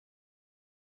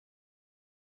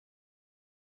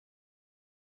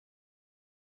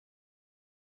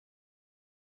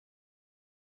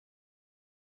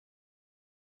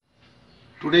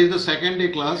Today is the second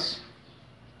day class.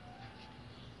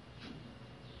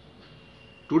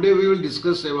 Today we will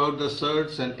discuss about the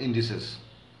surds and indices.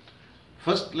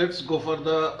 First, let's go for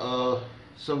the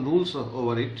some rules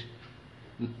over it.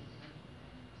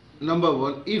 Number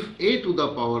one, if a to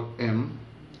the power m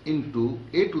into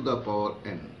a to the power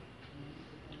n.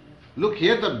 Look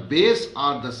here, the base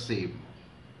are the same.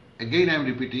 Again I am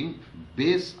repeating,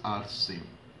 base are same.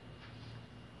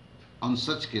 On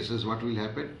such cases, what will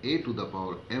happen? A to the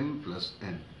power m plus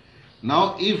n.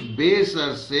 Now, if base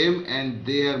are same and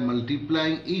they are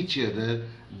multiplying each other,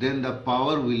 then the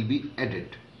power will be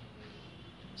added.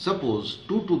 Suppose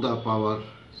 2 to the power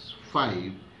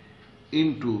 5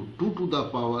 into 2 to the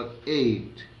power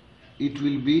 8, it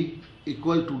will be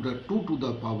equal to the 2 to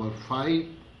the power 5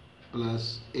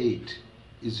 plus 8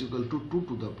 is equal to 2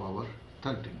 to the power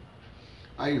 13.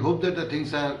 I hope that the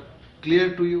things are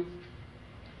clear to you.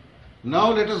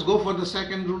 Now let us go for the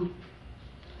second rule.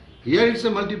 Here it's a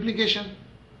multiplication.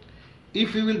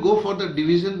 If we will go for the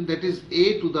division, that is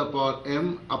a to the power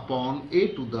m upon a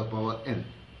to the power n,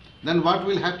 then what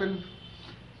will happen?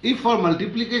 If for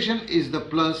multiplication is the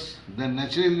plus, then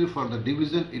naturally for the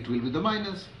division it will be the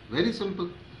minus. Very simple.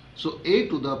 So a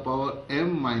to the power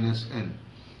m minus n.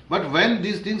 But when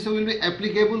these things will be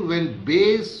applicable? When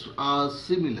base are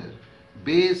similar,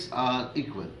 base are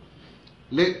equal.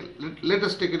 Let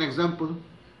us take an example.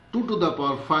 2 to the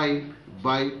power 5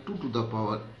 by 2 to the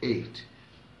power 8.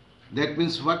 That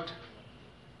means what?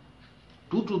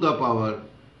 2 to the power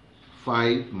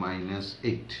 5 minus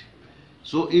 8.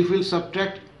 So if we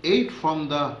subtract 8 from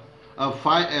the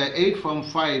 8 from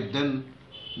 5, then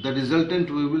the resultant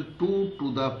will be 2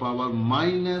 to the power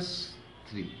minus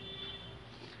 3.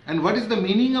 And what is the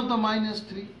meaning of the minus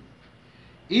 3?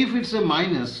 If it's a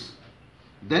minus,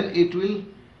 then it will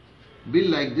be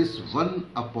like this, 1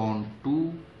 upon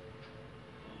 2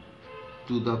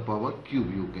 to the power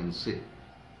cube, you can say.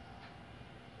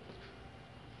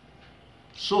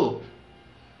 So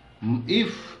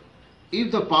if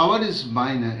the power is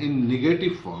minor in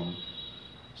negative form,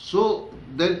 so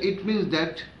then it means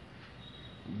that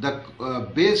the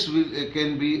base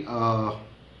can be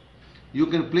you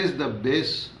can place the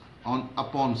base on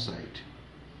upon side.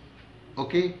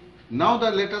 Okay, now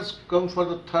let us come for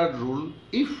the third rule.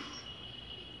 If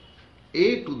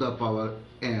a to the power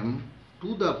m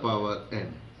to the power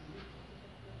n.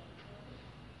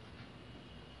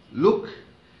 Look,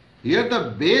 here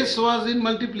the base was in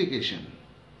multiplication.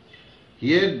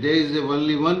 Here there is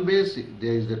only one base,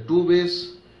 there is the two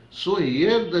base. So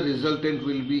here the resultant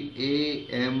will be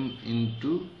a m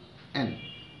into n.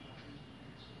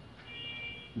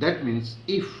 That means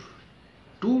if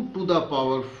 2 to the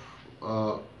power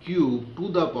cube to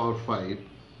the power 5,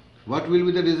 what will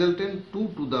be the resultant?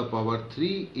 2 to the power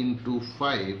 3 into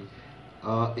 5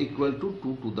 equal to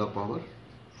 2 to the power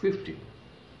 15.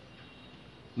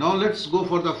 Now let's go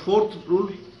for the fourth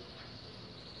rule.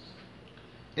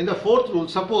 In the fourth rule,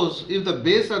 suppose if the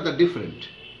base are the different,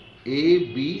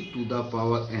 a, b to the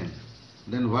power n,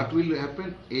 then what will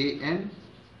happen? A n,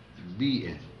 b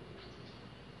n.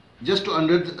 Just to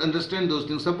understand those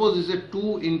things, suppose it's a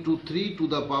 2 into 3 to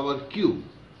the power cube.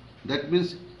 That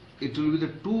means it will be the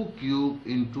 2 cube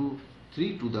into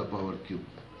 3 to the power cube.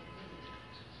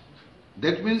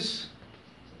 That means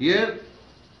here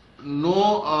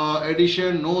no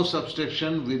addition, no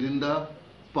subtraction within the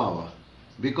power,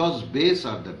 because base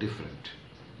are the different.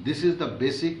 This is the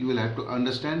basic you will have to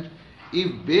understand.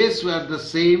 If base were the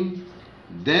same,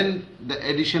 then the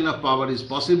addition of power is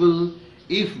possible.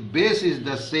 If base is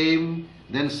the same,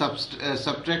 then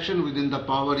subtraction within the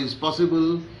power is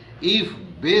possible. If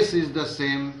base is the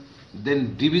same,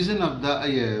 then division of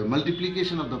the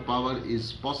multiplication of the power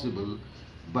is possible.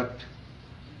 But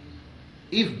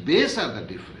if base are the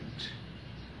different,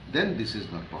 then this is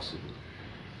not possible.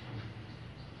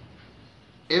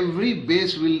 Every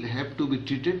base will have to be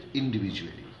treated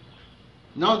individually.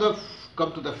 Now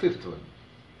come to the fifth one.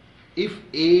 If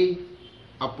a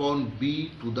upon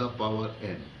b to the power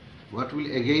n, what will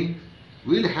again?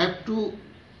 We'll have to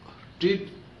treat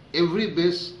every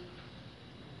base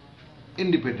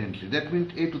independently. That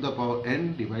means a to the power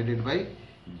n divided by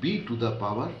b to the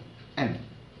power n.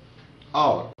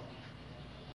 Or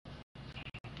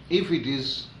if it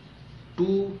is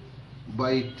 2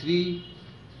 by 3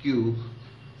 cube,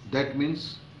 that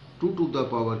means 2 to the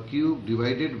power cube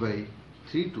divided by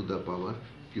 3 to the power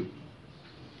cube.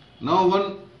 Now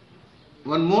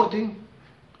one more thing.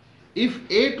 If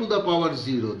a to the power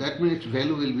 0, that means its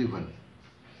value will be 1.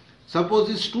 Suppose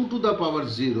it's 2 to the power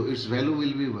 0, its value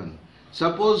will be 1.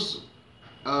 Suppose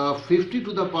 50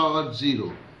 to the power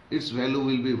 0, its value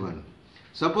will be 1.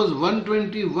 Suppose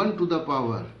 121 to the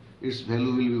power, its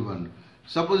value will be 1.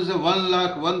 Suppose it's a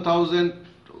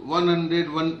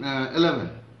 1,11,111.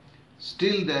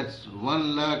 Still that's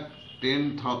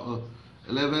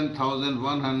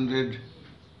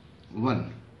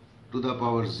 1,11,101 to the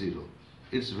power 0.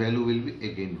 Its value will be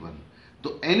again 1.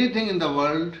 So anything in the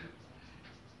world,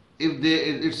 if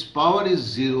its power is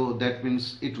 0, that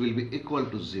means it will be equal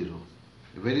to 0.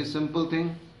 A very simple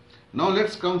thing. Now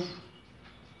let's go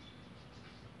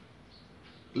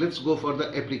for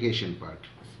the application part.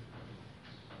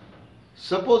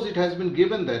 Suppose it has been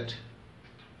given that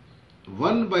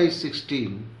 1 by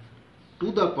 16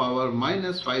 to the power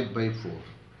minus 5 by 4.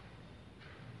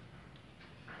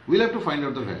 We'll have to find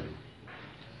out the value.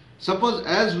 Suppose,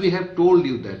 as we have told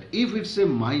you, that if it's a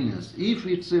minus,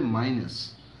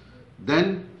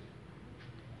 then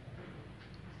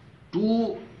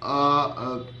 2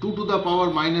 to the power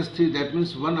minus 3, that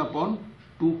means 1 upon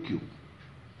 2 cube.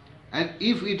 And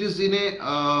if it is in a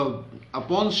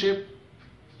upon shape,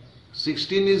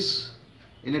 16 is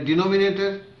in a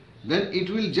denominator, then it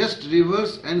will just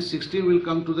reverse and 16 will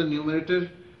come to the numerator,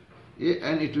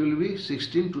 and it will be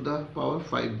 16 to the power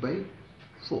 5 by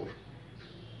 4.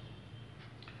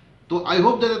 So I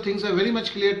hope that the things are very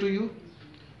much clear to you.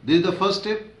 This is the first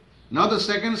step. Now the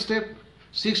second step,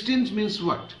 16 means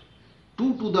what?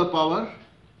 2 to the power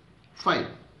 4.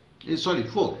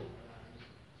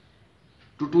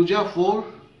 2 to the 4,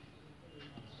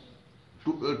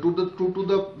 2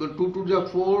 to the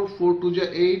 4, 4 to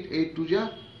the 8, 8 to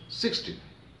the 16.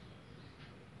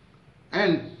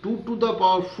 And 2 to the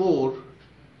power 4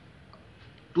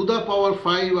 to the power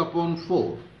 5 upon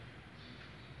 4.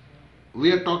 We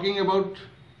are talking about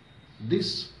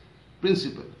this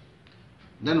principle.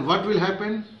 Then what will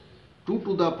happen? 2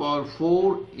 to the power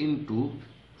 4 into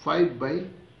 5 by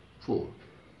 4.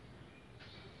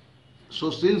 So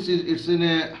since it's in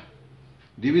a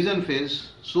division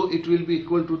phase, so it will be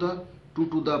equal to the 2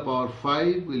 to the power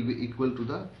 5 will be equal to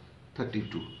the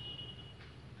 32.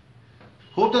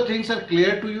 Hope the things are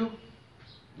clear to you.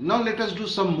 Now let us do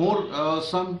some more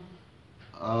so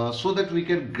that we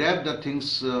can grab the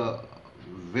things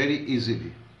very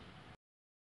easily.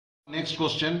 Next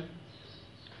question.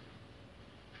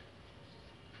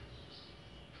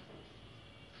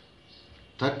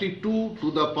 (32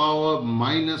 to the power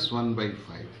minus 1 by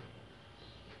 5).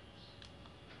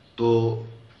 So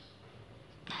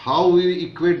how we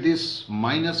equate this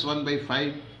minus 1 by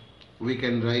 5? We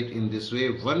can write in this way: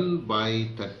 1 by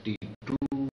 32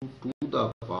 to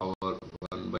the power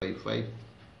 1 by 5.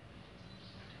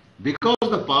 Because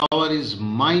the power is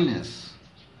minus,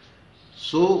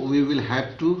 so we will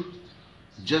have to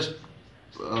just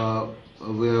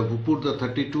put the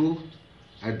 32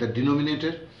 at the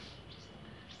denominator.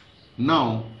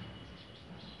 Now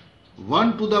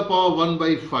 1 to the power 1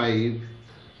 by 5,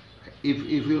 if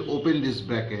you open this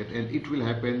bracket, and it will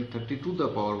happen 32 to the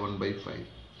power 1 by 5.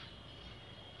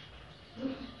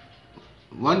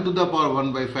 1 to the power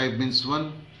 1 by 5 means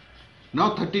 1.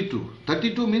 Now 32.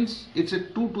 32 means it's a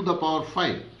 2 to the power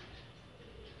 5.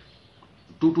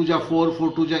 2 to the 4,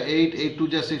 4 to the 8, 8 to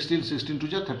the 16, 16 to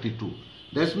the 32.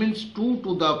 That means 2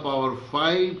 to the power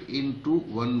 5 into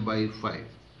 1 by 5.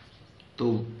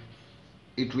 So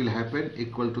it will happen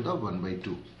equal to the 1 by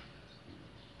 2.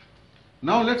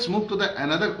 Now let's move to the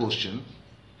another question.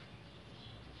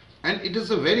 And it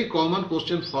is a very common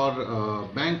question for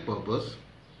bank purpose.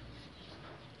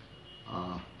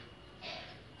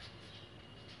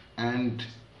 And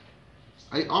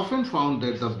I often found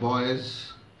that the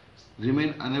boys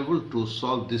remain unable to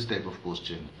solve this type of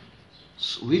question.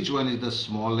 Which one is the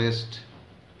smallest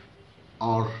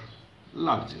or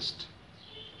largest?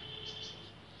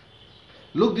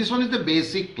 Look, this one is the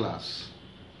basic class.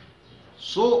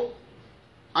 So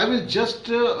I will just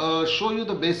show you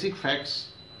the basic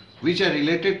facts which are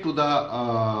related to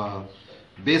the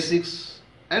basics,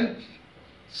 and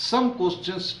some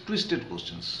questions, twisted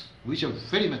questions, which are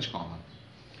very much common.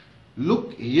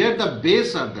 Look, here the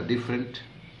base are the different,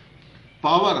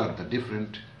 power are the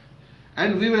different,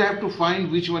 and we will have to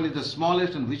find which one is the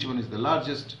smallest and which one is the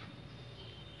largest.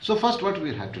 So first what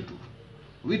we will have to do,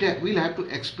 we'll have to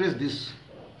express this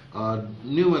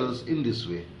numerals in this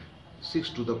way. 6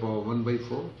 to the power 1 by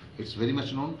 4, it's very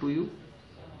much known to you.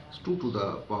 2 to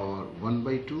the power 1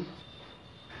 by 2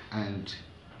 and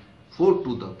 4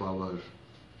 to the power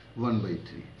 1 by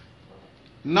 3.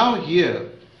 Now here,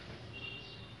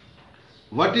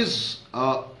 what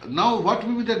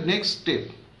will be the next step?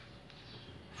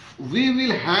 We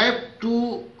will have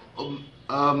to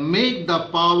make the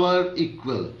power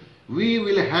equal. We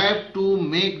will have to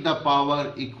make the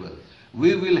power equal.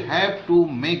 We will have to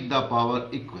make the power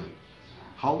equal.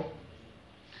 How?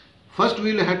 First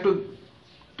we will have to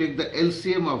take the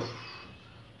LCM of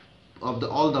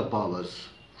all the powers.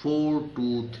 4,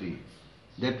 2, 3.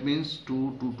 That means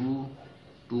 2, 2, 2,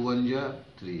 2, 1 ja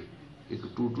 3. 2,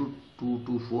 2, 2,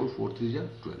 2, 4, 4, 3 ja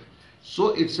 12. So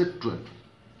it's a 12.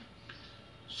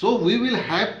 So we will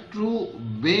have to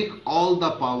make all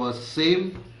the powers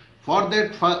same. For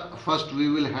that first we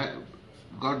will have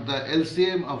got the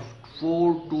LCM of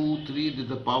 4, 2, 3 to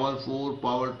the power 4,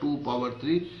 power 2, power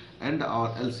 3, and our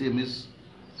LCM is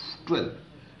 12.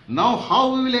 Now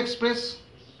how we will express?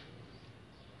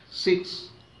 6,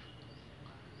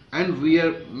 and we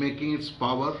are making its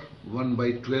power 1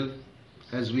 by 12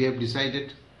 as we have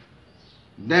decided.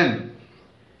 Then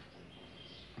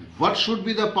what should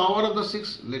be the power of the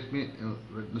 6? Let me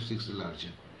write the 6 larger.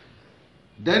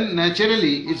 Then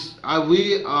naturally it's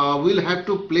we will have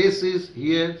to place is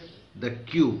here the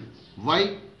cube.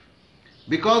 Why?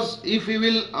 Because if we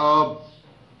will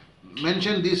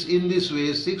mention this in this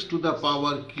way, 6 to the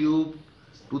power cube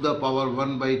to the power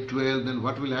 1 by 12, then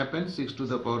what will happen? 6 to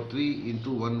the power 3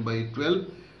 into 1 by 12,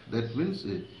 that means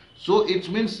so it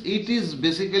means it is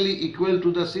basically equal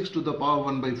to the 6 to the power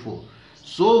 1 by 4.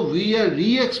 So we are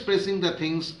re-expressing the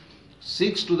things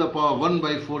 6 to the power 1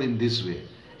 by 4 in this way.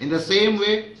 In the same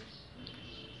way,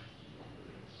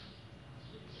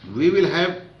 we will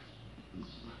have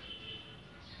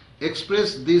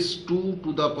express this 2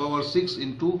 to the power 6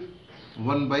 into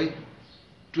 1 by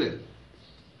 12.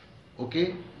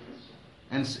 Okay,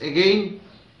 and again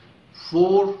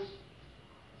 4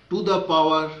 to the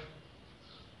power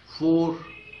 4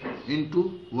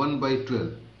 into 1 by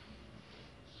 12.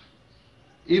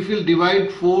 If we'll divide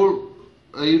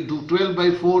 12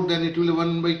 by 4, then it will be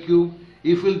 1 by cube.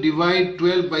 If we'll divide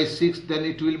 12 by 6, then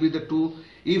it will be the 2.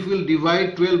 If we'll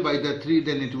divide 12 by the 3,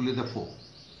 then it will be the 4.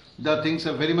 The things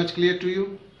are very much clear to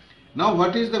you. Now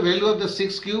what is the value of the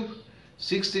 6 cube?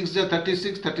 6 6 ja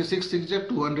 36, 36 6 ja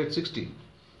 216.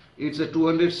 It's a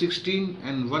 216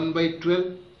 and 1 by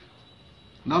 12.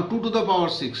 Now 2 to the power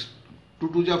 6. 2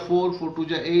 2 ja 4, 4 2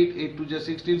 ja 8, 8 2 ja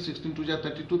 16, 16 2 ja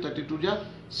 32, 32 ja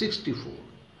 64.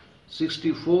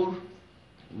 64,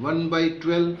 1 by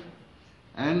 12,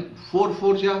 and 4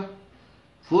 4 ja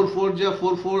 4 4 ja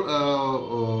 4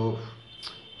 4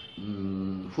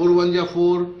 4 1 ja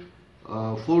 4,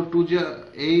 4 2 ja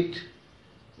 8,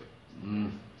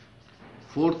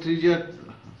 4 3 ja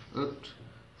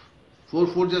 4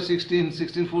 4 ja 16,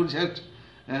 16 4 ja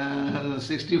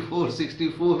 64,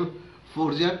 64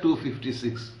 4 ja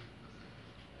 256.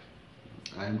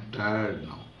 I am tired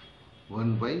now.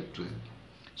 1 by 12.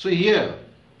 So here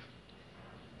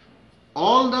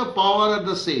all the power are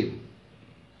the same.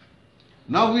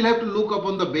 Now we'll have to look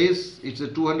upon the base. It's a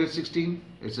 216,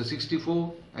 it's a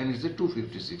 64, and it's a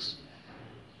 256.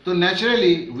 So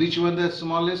naturally, which one the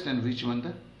smallest and which one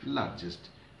the largest,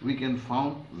 we can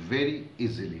found very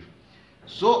easily.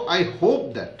 So I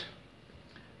hope that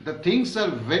the things are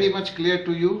very much clear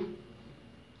to you,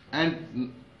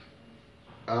 and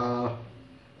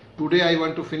today I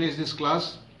want to finish this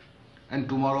class, and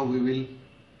tomorrow we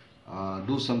will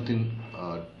do something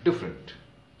different.